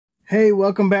Hey,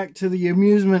 welcome back to the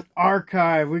Amusement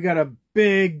Archive. We got a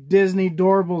big Disney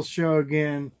Doorables show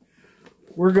again.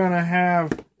 We're going to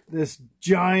have this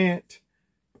giant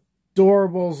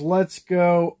Doorables Let's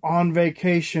Go on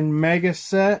Vacation mega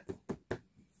set.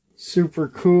 Super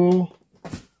cool.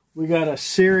 We got a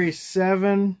Series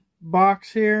 7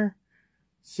 box here,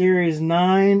 Series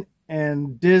 9,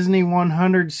 and Disney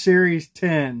 100 Series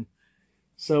 10.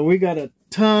 So we got a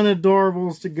ton of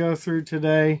Doorables to go through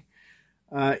today.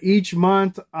 Each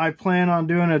month I plan on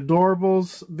doing a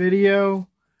Doorables video.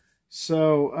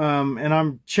 So, and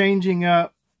I'm changing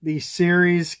up the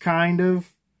series kind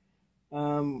of.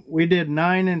 We did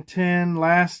 9 and 10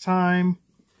 last time,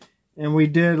 and we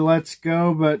did Let's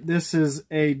Go, but this is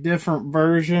a different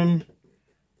version.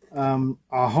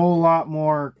 A whole lot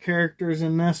more characters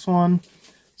in this one.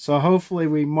 So hopefully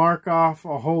we mark off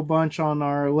a whole bunch on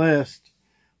our list.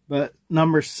 But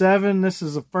number 7, this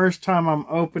is the first time I'm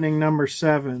opening number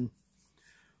 7.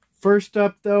 First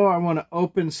up, though, I want to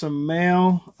open some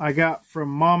mail I got from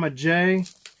Mama J.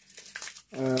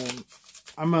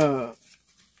 I'm a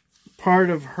part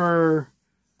of her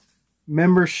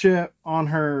membership on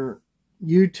her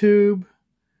YouTube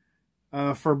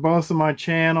for both of my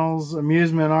channels,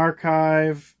 Amusement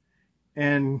Archive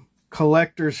and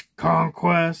Collector's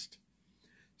Conquest.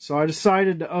 So I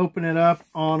decided to open it up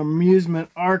on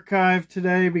Amusement Archive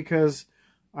today because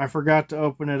I forgot to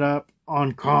open it up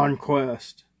on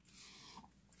Conquest.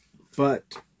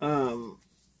 But,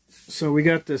 so we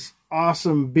got this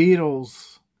awesome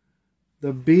Beatles.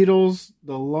 The Beatles,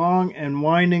 The Long and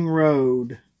Winding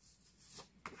Road.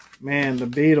 Man, the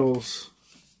Beatles.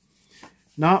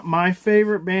 Not my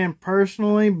favorite band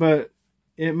personally, but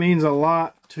it means a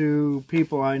lot to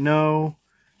people I know.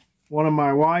 One of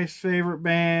my wife's favorite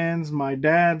bands, my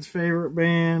dad's favorite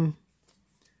band.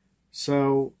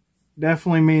 So,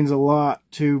 definitely means a lot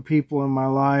to people in my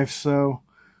life. So,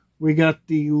 we got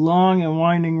the Long and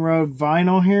Winding Road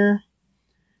vinyl here.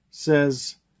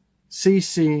 Says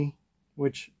CC,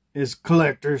 which is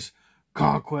Collector's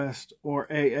Conquest, or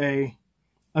AA,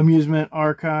 Amusement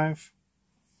Archive.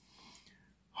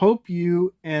 Hope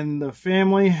you and the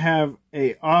family have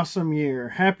an awesome year.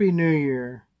 Happy New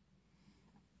Year.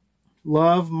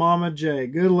 Love, Mama J.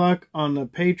 Good luck on the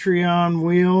Patreon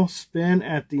wheel spin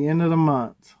at the end of the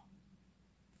month.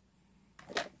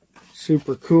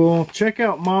 Super cool. Check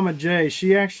out Mama J.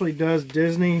 She actually does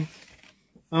Disney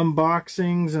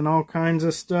unboxings and all kinds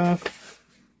of stuff.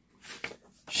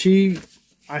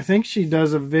 I think she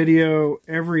does a video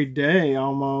every day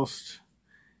almost.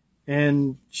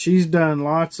 And she's done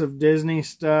lots of Disney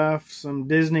stuff. Some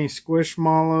Disney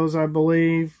Squishmallows, I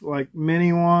believe. Like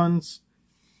mini ones.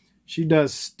 She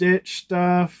does Stitch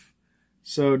stuff,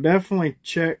 so definitely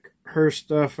check her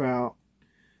stuff out.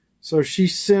 So she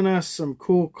sent us some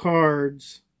cool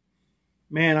cards.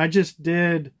 Man, I just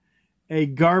did a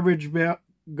Garbage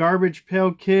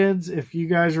Pail Kids, if you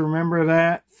guys remember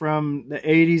that from the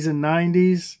 80s and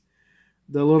 90s.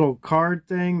 The little card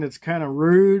thing that's kind of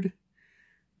rude.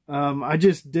 I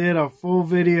just did a full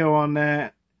video on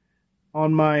that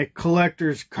on my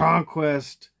Collector's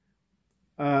Conquest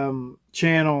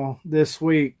channel this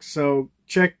week, so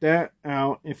check that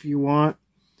out if you want.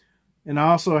 And I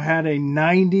also had a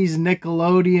 90s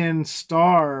Nickelodeon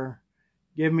star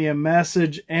give me a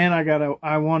message, and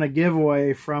I won a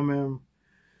giveaway from him.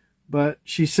 But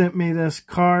she sent me this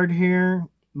card here,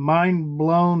 Mind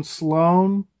Blown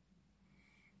Sloan.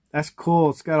 That's cool.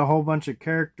 It's got a whole bunch of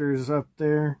characters up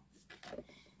there.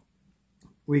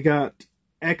 We got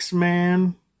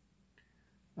X-Man,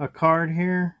 a card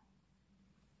here.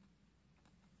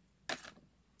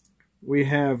 We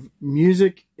have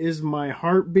Music Is My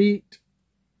Heartbeat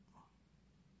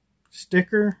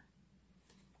sticker.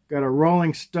 Got a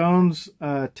Rolling Stones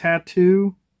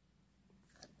tattoo.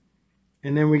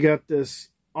 And then we got this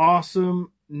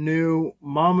awesome new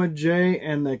Mama J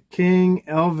and the King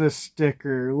Elvis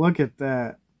sticker. Look at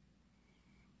that.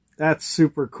 That's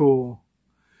super cool.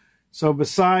 So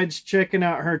besides checking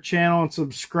out her channel and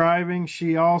subscribing,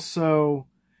 she also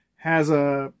has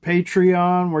a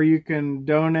Patreon where you can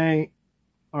donate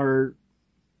or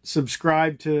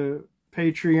subscribe to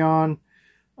Patreon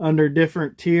under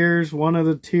different tiers. One of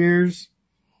the tiers,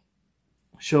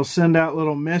 she'll send out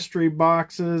little mystery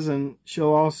boxes, and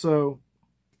she'll also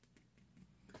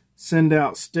send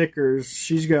out stickers.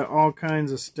 She's got all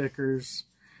kinds of stickers.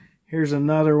 Here's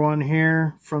another one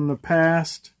here from the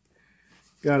past.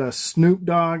 Got a Snoop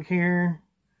Dogg here.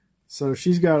 So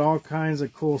she's got all kinds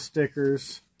of cool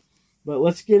stickers. But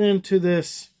let's get into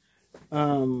this.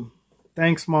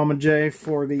 Thanks, Mama J,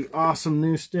 for the awesome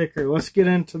new sticker. Let's get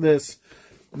into this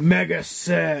mega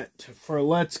set for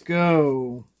Let's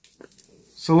Go.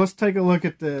 So let's take a look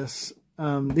at this.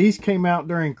 These came out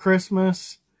during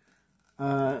Christmas.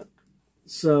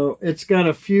 So it's got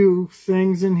a few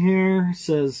things in here. It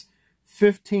says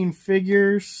 15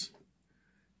 figures,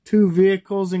 2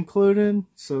 vehicles included.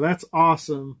 So that's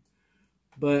awesome.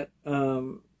 But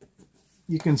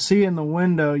you can see in the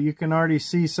window, you can already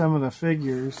see some of the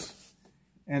figures.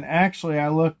 And actually, I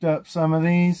looked up some of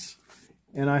these,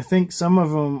 and I think some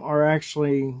of them are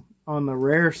actually on the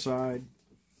rare side.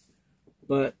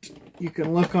 But you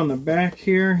can look on the back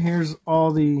here. Here's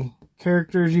all the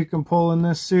characters you can pull in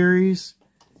this series.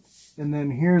 And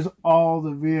then here's all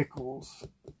the vehicles.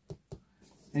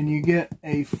 And you get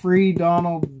a free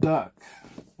Donald Duck.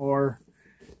 Or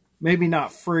maybe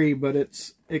not free, but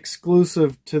it's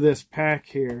exclusive to this pack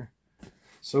here.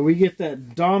 So we get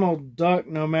that Donald Duck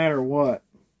no matter what.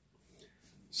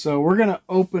 So we're going to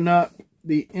open up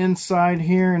the inside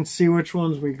here and see which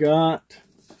ones we got.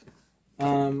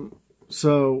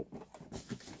 So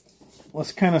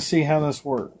let's kind of see how this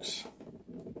works.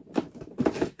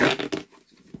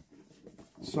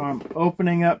 So I'm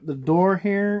opening up the door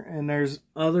here, and there's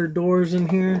other doors in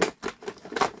here.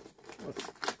 Let's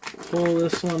pull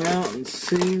this one out and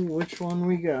see which one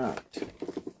we got.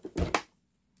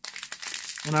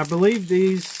 And I believe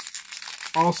these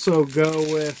also go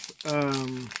with,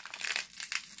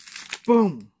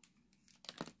 boom.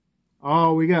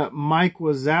 Oh, we got Mike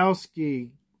Wazowski,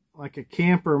 like a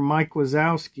camper Mike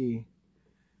Wazowski.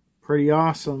 Pretty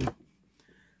awesome.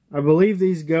 I believe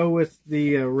these go with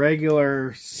the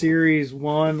regular Series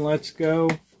 1 Let's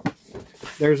Go.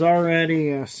 There's already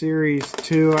a Series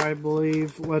 2, I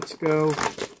believe, Let's Go.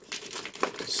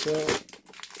 So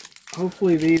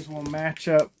hopefully these will match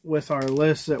up with our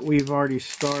list that we've already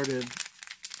started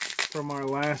from our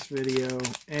last video.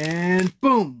 And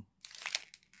boom!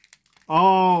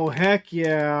 Oh, heck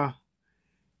yeah!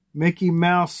 Mickey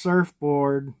Mouse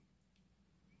surfboard.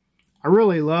 I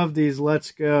really love these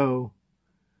Let's Go.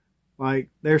 Like,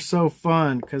 they're so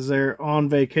fun because they're on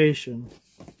vacation.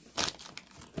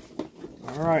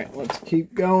 Alright, let's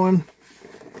keep going.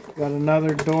 Got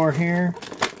another door here.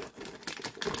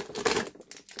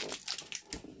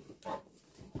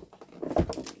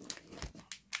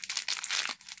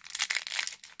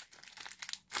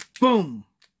 Boom!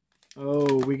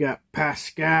 Oh, we got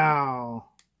Pascal.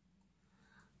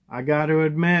 I got to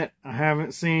admit, I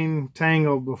haven't seen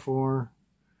Tangled before.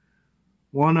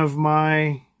 One of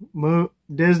my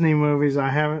Disney movies I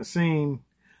haven't seen. I'm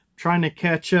trying to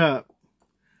catch up.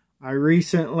 I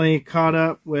recently caught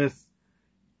up with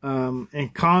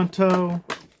Encanto,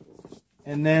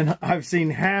 and then I've seen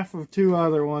half of 2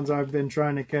 other ones I've been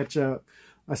trying to catch up.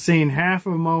 I've seen half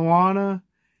of Moana,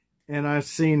 and I've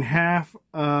seen half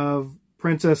of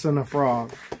Princess and the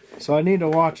Frog. So I need to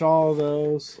watch all of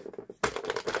those.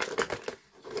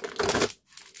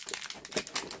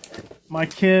 My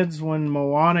kids, when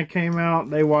Moana came out,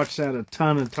 they watched that a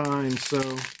ton of times, so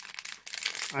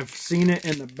I've seen it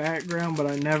in the background, but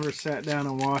I never sat down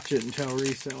and watched it until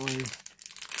recently.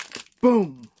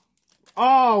 Boom!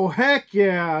 Oh, heck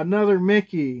yeah! Another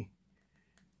Mickey.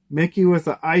 Mickey with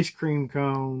an ice cream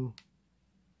cone.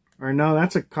 Or no,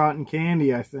 that's a cotton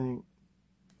candy, I think.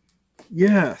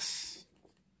 Yes!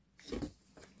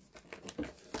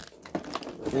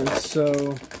 And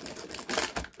so,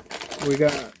 we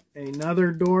got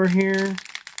another door here.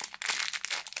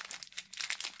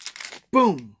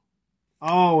 Boom!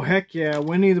 Oh, heck yeah.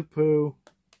 Winnie the Pooh.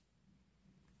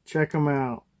 Check them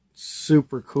out.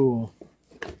 Super cool.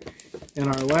 And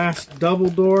our last double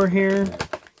door here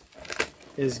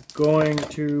is going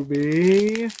to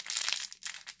be...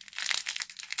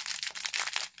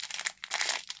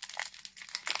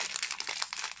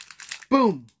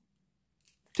 boom!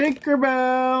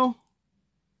 Tinkerbell!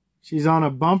 She's on a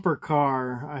bumper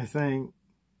car, I think.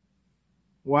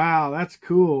 Wow, that's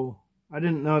cool. I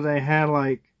didn't know they had,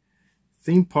 like,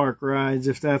 theme park rides,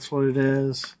 if that's what it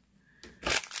is.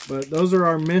 But those are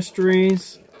our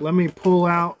mysteries. Let me pull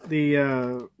out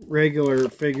the regular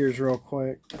figures real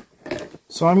quick.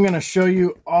 So I'm going to show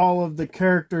you all of the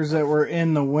characters that were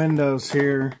in the windows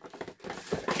here.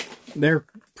 They're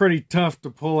pretty tough to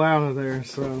pull out of there.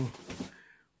 So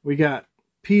we got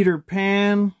Peter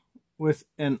Pan with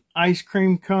an ice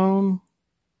cream cone.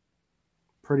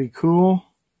 Pretty cool.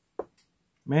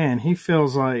 Man, he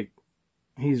feels like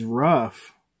he's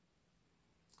rough.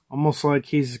 Almost like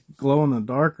he's glow in the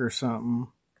dark or something.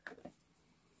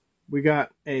 We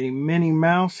got a Minnie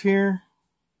Mouse here.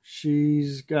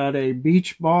 She's got a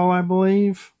beach ball, I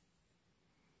believe.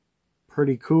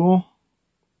 Pretty cool.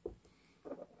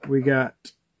 We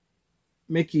got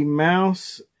Mickey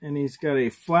Mouse, and he's got a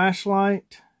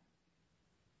flashlight.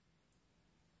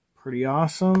 Pretty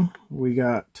awesome. We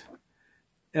got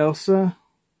Elsa.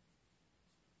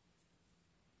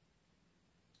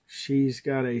 She's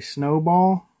got a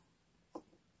snowball.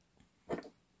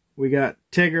 We got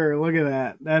Tigger. Look at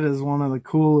that. That is one of the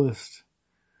coolest.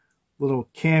 Little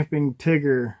camping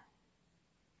Tigger.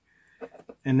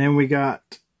 And then we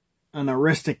got an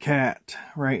Aristocat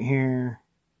right here.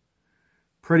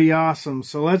 Pretty awesome.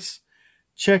 So let's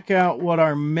check out what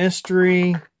our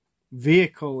mystery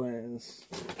vehicle is.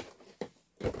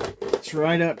 It's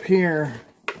right up here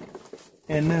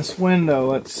in this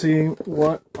window. Let's see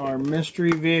what our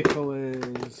mystery vehicle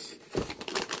is.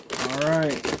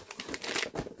 Alright.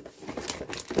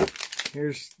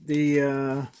 Here's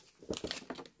the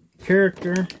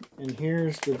character, and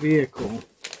here's the vehicle.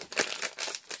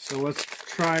 So let's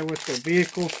try with the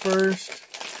vehicle first.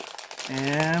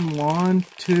 And 1,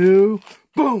 2,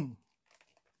 boom!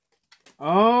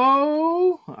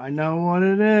 Oh, I know what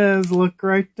it is. Look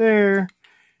right there.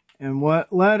 And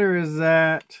what letter is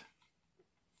that?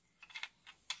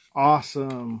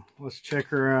 Awesome. Let's check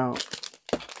her out.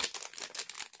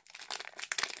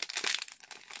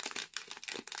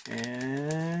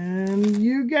 And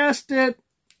you guessed it.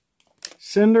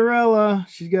 Cinderella.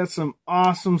 She's got some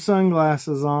awesome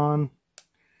sunglasses on.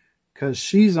 Because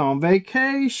she's on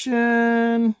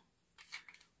vacation.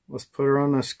 Let's put her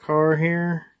on this car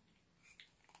here.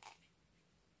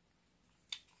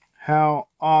 How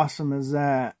awesome is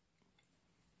that?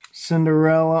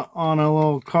 Cinderella on a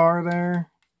little car there.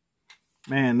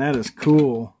 Man, that is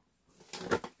cool.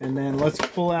 And then let's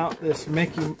pull out this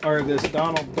Mickey, or this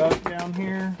Donald Duck down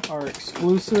here, our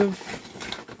exclusive.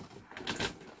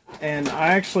 And I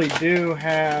actually do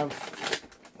have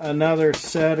another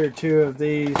set or two of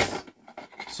these.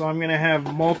 So I'm going to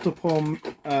have multiple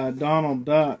Donald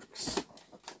Ducks.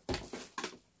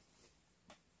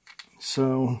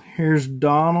 So here's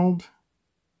Donald.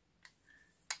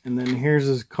 And then here's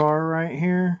his car right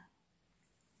here.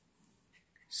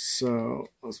 So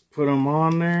let's put them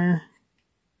on there.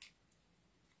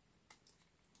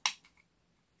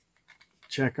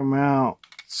 Check them out.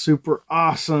 Super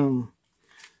awesome.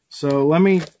 So let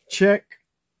me check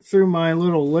through my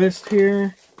little list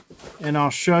here, and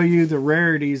I'll show you the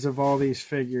rarities of all these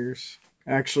figures.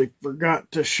 Actually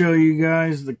forgot to show you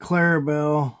guys the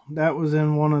Clarabelle. That was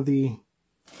in one of the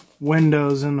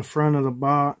windows in the front of the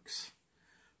box.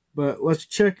 But let's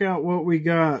check out what we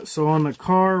got. So on the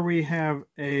car we have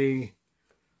a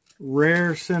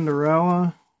rare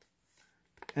Cinderella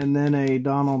and then a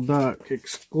Donald Duck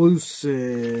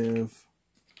exclusive.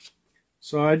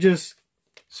 So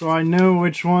I know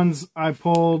which ones I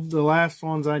pulled. The last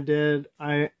ones I did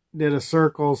a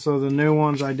circle. So the new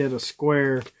ones I did a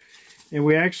square. And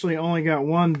we actually only got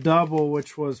one double,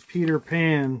 which was Peter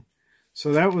Pan.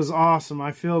 So that was awesome.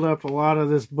 I filled up a lot of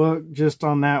this book just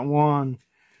on that one.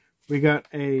 We got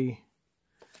a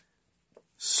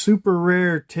super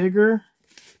rare Tigger.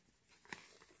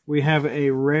 We have a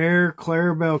rare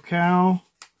Clarabelle cow.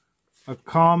 A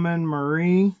common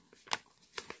Marie.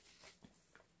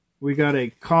 We got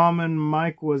a common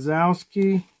Mike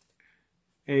Wazowski.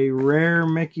 A rare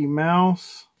Mickey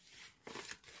Mouse.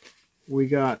 We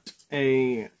got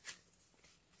a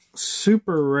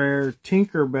super rare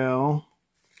Tinkerbell.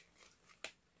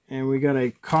 And we got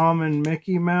a common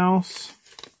Mickey Mouse.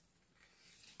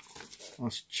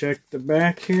 Let's check the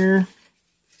back here.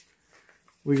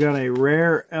 We got a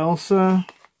rare Elsa.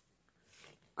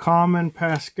 Common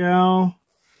Pascal.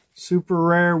 Super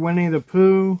rare Winnie the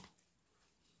Pooh.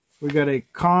 We got a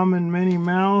common Minnie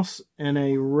Mouse and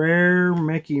a rare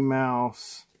Mickey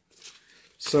Mouse.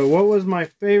 So what was my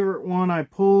favorite one I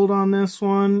pulled on this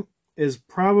one is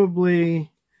probably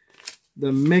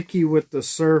the Mickey with the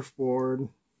surfboard.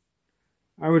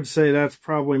 I would say that's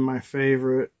probably my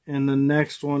favorite. And the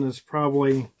next one is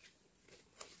probably...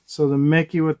 So the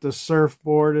Mickey with the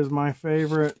surfboard is my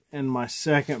favorite. And my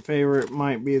second favorite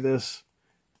might be this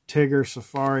Tigger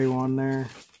Safari one there.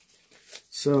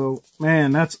 So,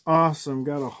 man, that's awesome.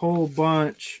 Got a whole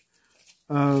bunch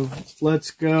of Let's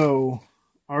Go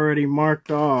already marked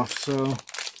off. So,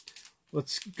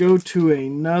 let's go to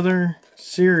another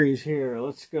series here.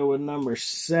 Let's go with number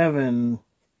 7.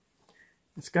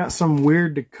 It's got some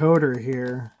weird decoder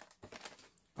here.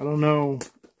 I don't know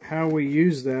how we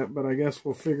use that, but I guess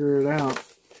we'll figure it out.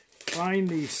 Find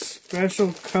the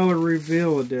Special Color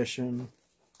Reveal Edition.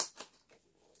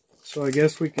 So, I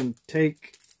guess we can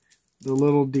take the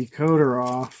little decoder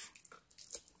off.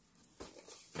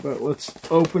 But let's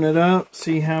open it up,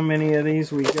 see how many of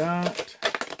these we got.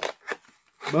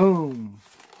 Boom.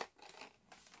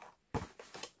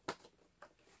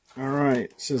 Alright,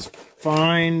 it says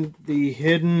find the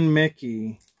hidden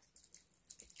Mickey.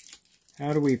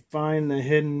 How do we find the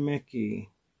hidden Mickey?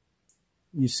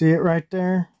 You see it right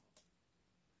there?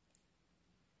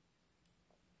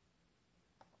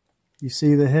 You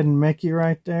see the hidden Mickey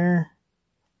right there?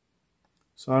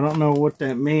 So I don't know what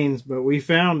that means, but we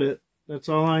found it. That's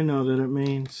all I know that it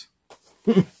means.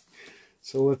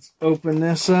 So let's open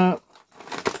this up.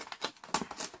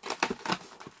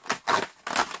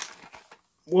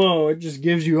 Whoa, it just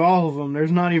gives you all of them.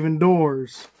 There's not even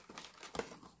doors.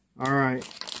 Alright.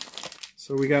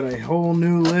 So we got a whole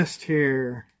new list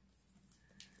here.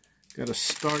 Got to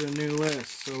start a new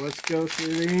list. So let's go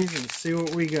through these and see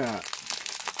what we got.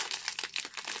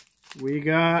 We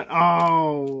got,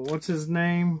 oh, what's his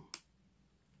name?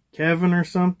 Kevin or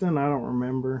something? I don't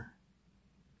remember.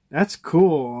 That's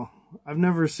cool. I've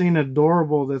never seen a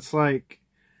Doorable that's like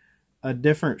a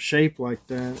different shape like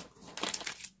that.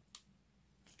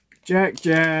 Jack.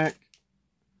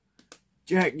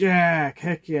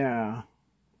 Heck yeah.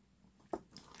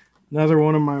 Another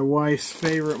one of my wife's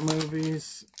favorite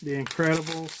movies, The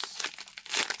Incredibles.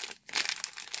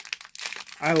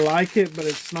 I like it, but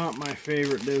it's not my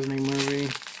favorite Disney movie.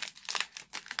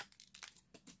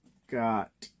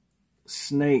 Got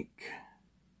Snake.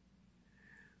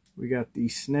 We got the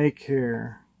snake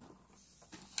here.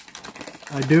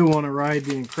 I do want to ride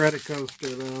the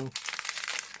Incredicoaster though.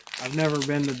 I've never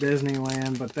been to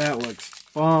Disneyland, but that looks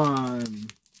fun.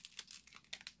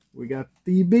 We got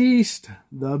the Beast.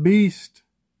 The Beast.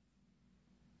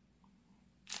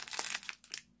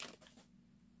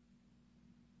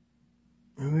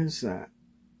 Who is that?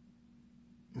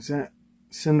 Is that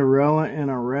Cinderella in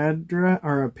a red dress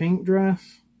or a pink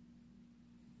dress?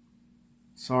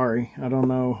 Sorry, I don't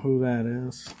know who that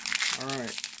is.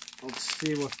 Alright, let's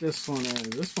see what this one is.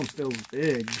 This one feels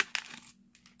big.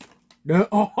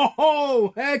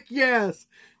 Oh, heck yes!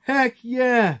 Heck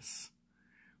yes!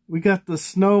 We got the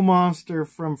snow monster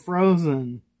from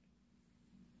Frozen.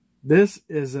 This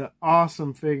is an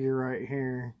awesome figure right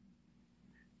here.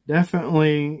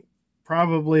 Definitely,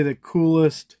 probably the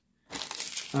coolest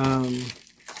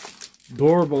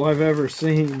Doorable I've ever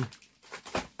seen.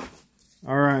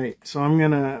 Alright, so I'm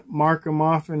going to mark them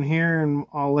off in here and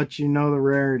I'll let you know the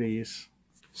rarities.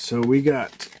 So we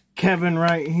got Kevin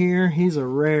right here. He's a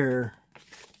rare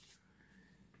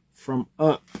from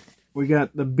Up. We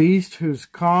got the Beast, who's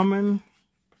common.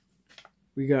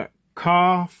 We got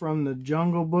Ka from the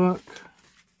Jungle Book.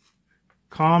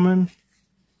 Common.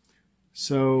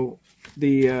 So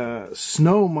the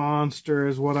snow monster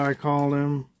is what I call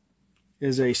him.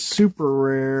 Is a super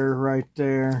rare right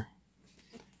there.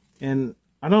 And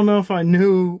I don't know if I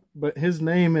knew, but his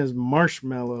name is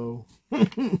Marshmallow.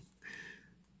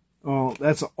 Oh,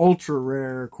 that's ultra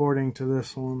rare according to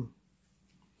this one.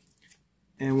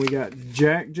 And we got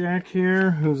Jack here,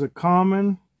 who's a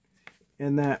common.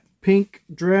 And that pink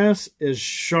dress is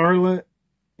Charlotte.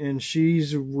 And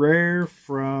she's rare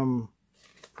from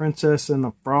Princess and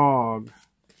the Frog.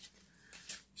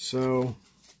 So,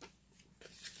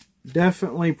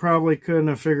 definitely probably couldn't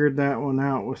have figured that one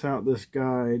out without this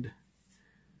guide.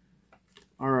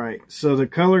 Alright, so the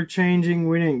color changing,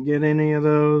 we didn't get any of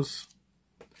those.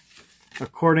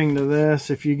 According to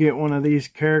this, if you get one of these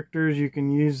characters, you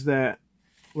can use that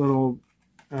little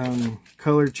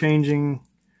color changing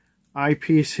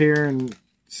eyepiece here and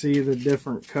see the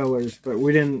different colors, but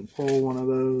we didn't pull one of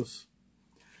those.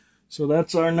 So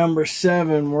that's our number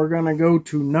 7. We're going to go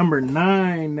to number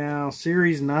 9 now,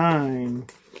 Series 9.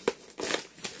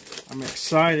 I'm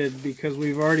excited because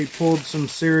we've already pulled some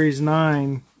Series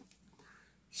 9.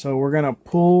 So we're going to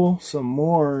pull some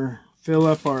more, fill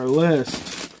up our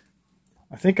list.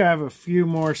 I think I have a few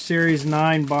more Series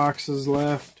 9 boxes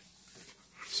left.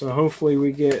 So hopefully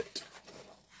we get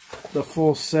the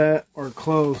full set or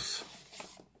close.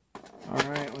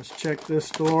 Alright, let's check this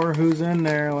door. Who's in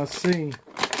there? Let's see.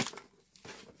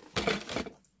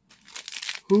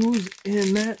 Who's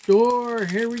in that door?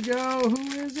 Here we go. Who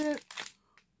is it?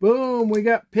 Boom, we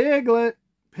got Piglet.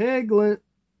 Piglet.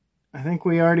 I think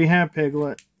we already have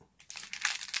Piglet.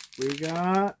 We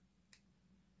got...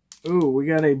 Ooh, we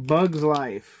got a Bug's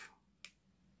Life.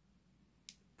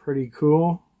 Pretty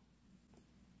cool.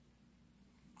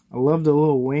 I love the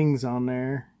little wings on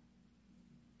there.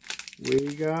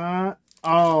 We got...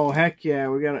 Oh, heck yeah,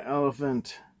 we got an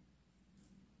elephant.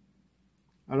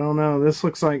 I don't know. This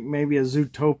looks like maybe a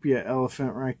Zootopia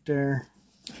elephant right there.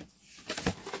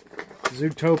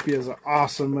 Zootopia is an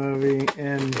awesome movie.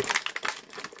 And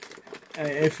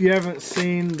if you haven't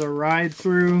seen the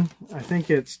ride-through, I think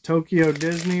it's Tokyo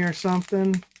Disney or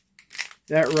something.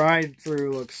 That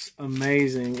ride-through looks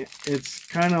amazing. It's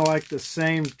kind of like the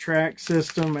same track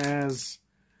system as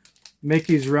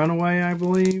Mickey's Runaway, I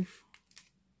believe.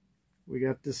 We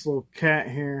got this little cat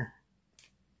here.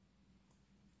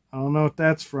 I don't know what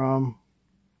that's from.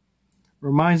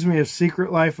 Reminds me of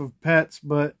Secret Life of Pets,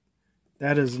 but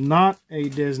that is not a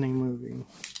Disney movie.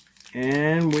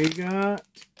 And we got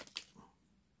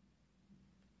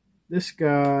this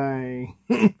guy.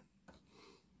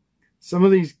 Some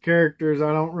of these characters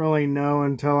I don't really know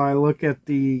until I look at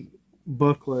the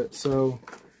booklet. So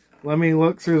let me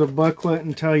look through the booklet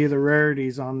and tell you the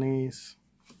rarities on these.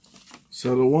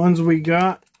 So the ones we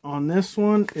got on this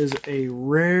one is a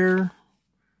rare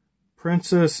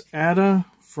Princess Ada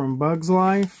from Bug's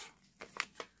Life.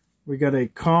 We got a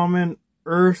common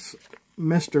Earth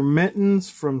Mr. Mittens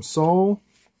from Soul.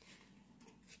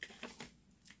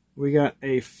 We got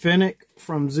a Finnick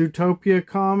from Zootopia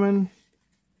common.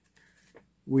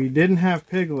 We didn't have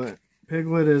Piglet.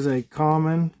 Piglet is a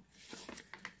common.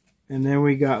 And then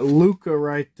we got Luca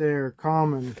right there,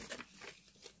 common.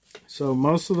 So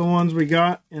most of the ones we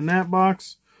got in that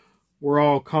box were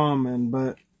all common,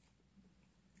 but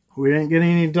we didn't get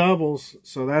any doubles,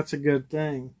 so that's a good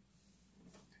thing.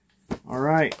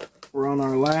 Alright, we're on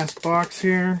our last box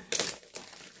here.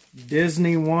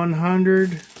 Disney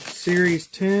 100 Series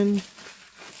 10.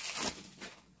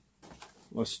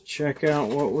 Let's check out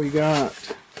what we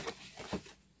got.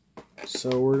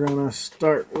 So we're going to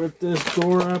start with this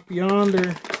door up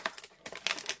yonder.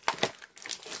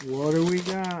 What do we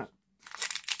got?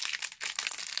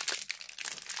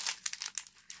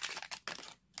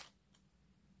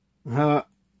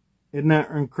 Isn't that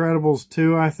Incredibles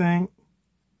 2, I think?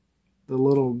 The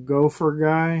little gopher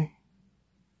guy.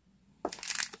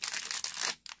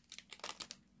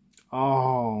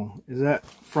 Oh, is that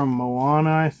from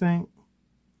Moana, I think?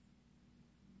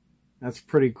 That's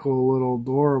pretty cool, little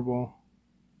adorable.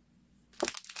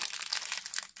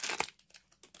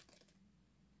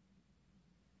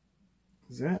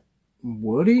 Is that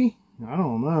Woody? I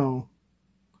don't know.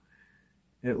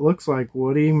 It looks like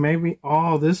Woody. Maybe,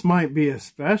 oh, this might be a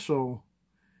special.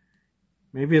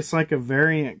 Maybe it's like a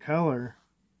variant color.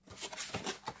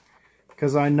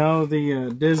 Because I know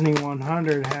the Disney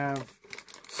 100 have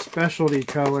specialty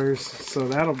colors. So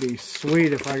that'll be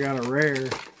sweet if I got a rare.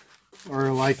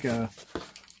 Or like a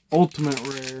ultimate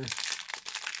rare.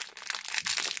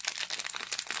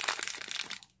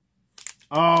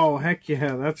 Oh, heck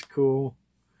yeah, that's cool.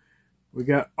 We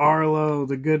got Arlo,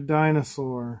 the Good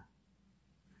Dinosaur.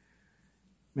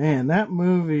 Man, that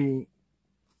movie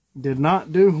did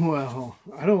not do well.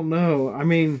 I don't know. I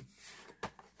mean,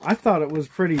 I thought it was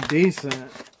pretty decent.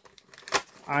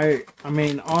 I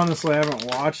mean, honestly, I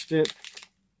haven't watched it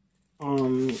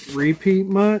on repeat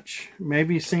much.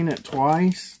 Maybe seen it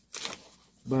twice.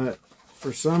 But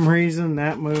for some reason,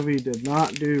 that movie did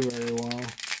not do very well.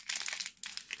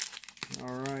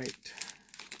 Alright.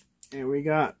 And we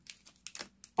got...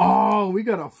 Oh, we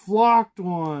got a flocked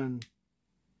one.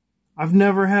 I've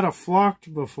never had a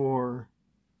flocked before.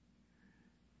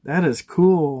 That is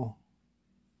cool.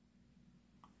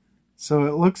 So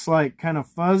it looks like kind of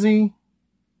fuzzy.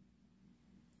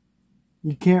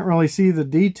 You can't really see the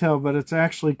detail, but it's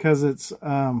actually because it's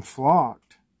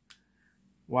flocked.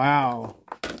 Wow.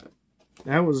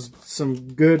 That was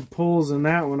some good pulls in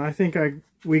that one. I think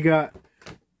we got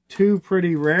two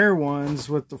pretty rare ones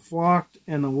with the flocked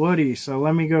and the Woody. So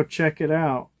let me go check it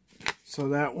out. So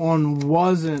that one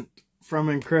wasn't from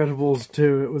Incredibles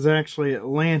 2. It was actually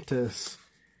Atlantis.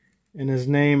 And his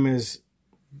name is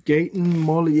Gaten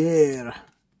Moliere.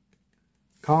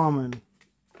 Common.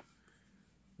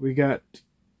 We got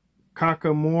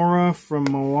Kakamora from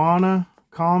Moana.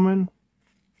 Common.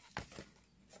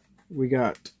 We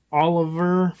got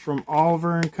Oliver from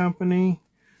Oliver and Company.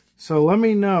 So let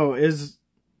me know, is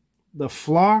the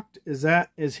flocked,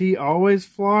 is he always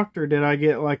flocked, or did I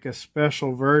get like a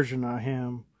special version of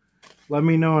him? Let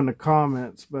me know in the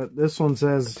comments. But this one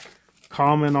says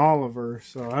Common Oliver,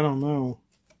 so I don't know.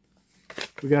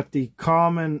 We got the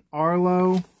Common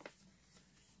Arlo.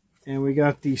 And we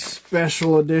got the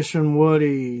Special Edition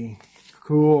Woody.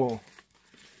 Cool.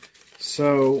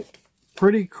 So,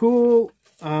 pretty cool.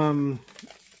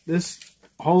 This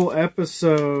whole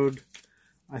episode,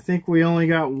 I think we only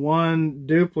got one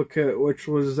duplicate, which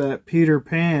was that Peter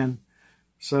Pan.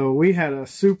 So we had a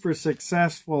super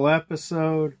successful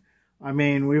episode. I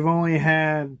mean, we've only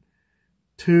had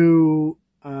 2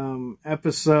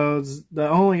 episodes. The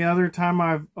only other time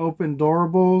I've opened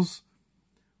Doorables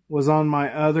was on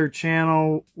my other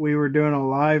channel. We were doing a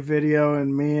live video,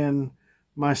 and me and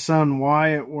my son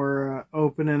Wyatt were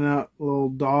opening up little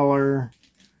Dollar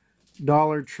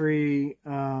Tree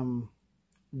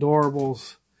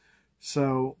Doorables.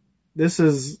 So this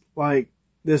is like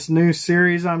this new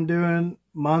series I'm doing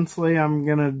monthly I'm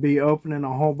going to be opening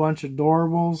a whole bunch of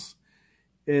Doorables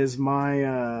is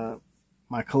my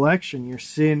my collection. You're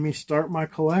seeing me start my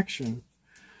collection.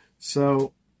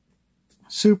 So,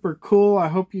 super cool. I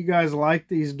hope you guys like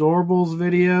these Doorables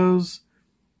videos.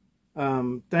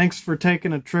 Thanks for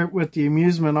taking a trip with the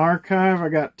Amusement Archive. I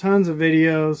got tons of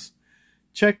videos.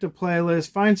 Check the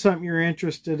playlist. Find something you're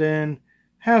interested in.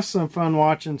 Have some fun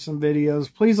watching some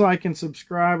videos. Please like and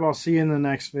subscribe. I'll see you in the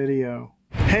next video.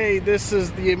 Hey, this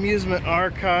is the Amusement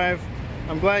Archive.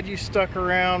 I'm glad you stuck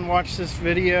around, watched this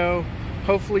video.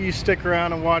 Hopefully you stick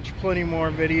around and watch plenty more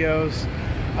videos.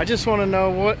 I just want to know,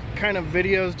 what kind of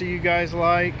videos do you guys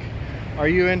like? Are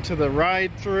you into the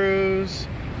ride-throughs,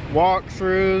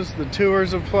 walkthroughs, the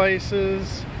tours of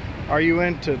places? Are you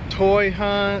into toy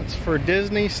hunts for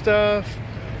Disney stuff?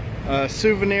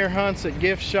 Souvenir hunts at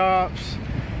gift shops?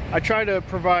 I try to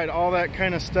provide all that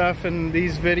kind of stuff in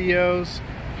these videos.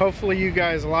 Hopefully you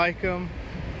guys like them.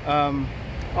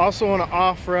 Also want to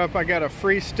offer up, I got a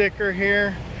free sticker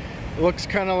here. It looks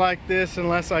kind of like this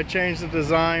unless I change the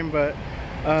design, but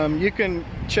you can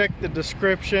check the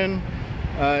description.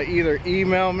 Either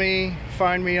email me,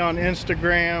 find me on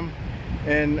Instagram,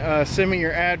 and send me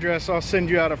your address. I'll send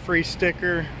you out a free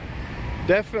sticker.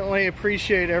 Definitely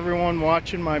appreciate everyone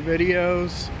watching my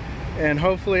videos, and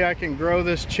hopefully I can grow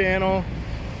this channel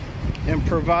and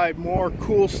provide more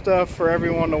cool stuff for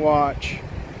everyone to watch.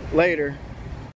 Later.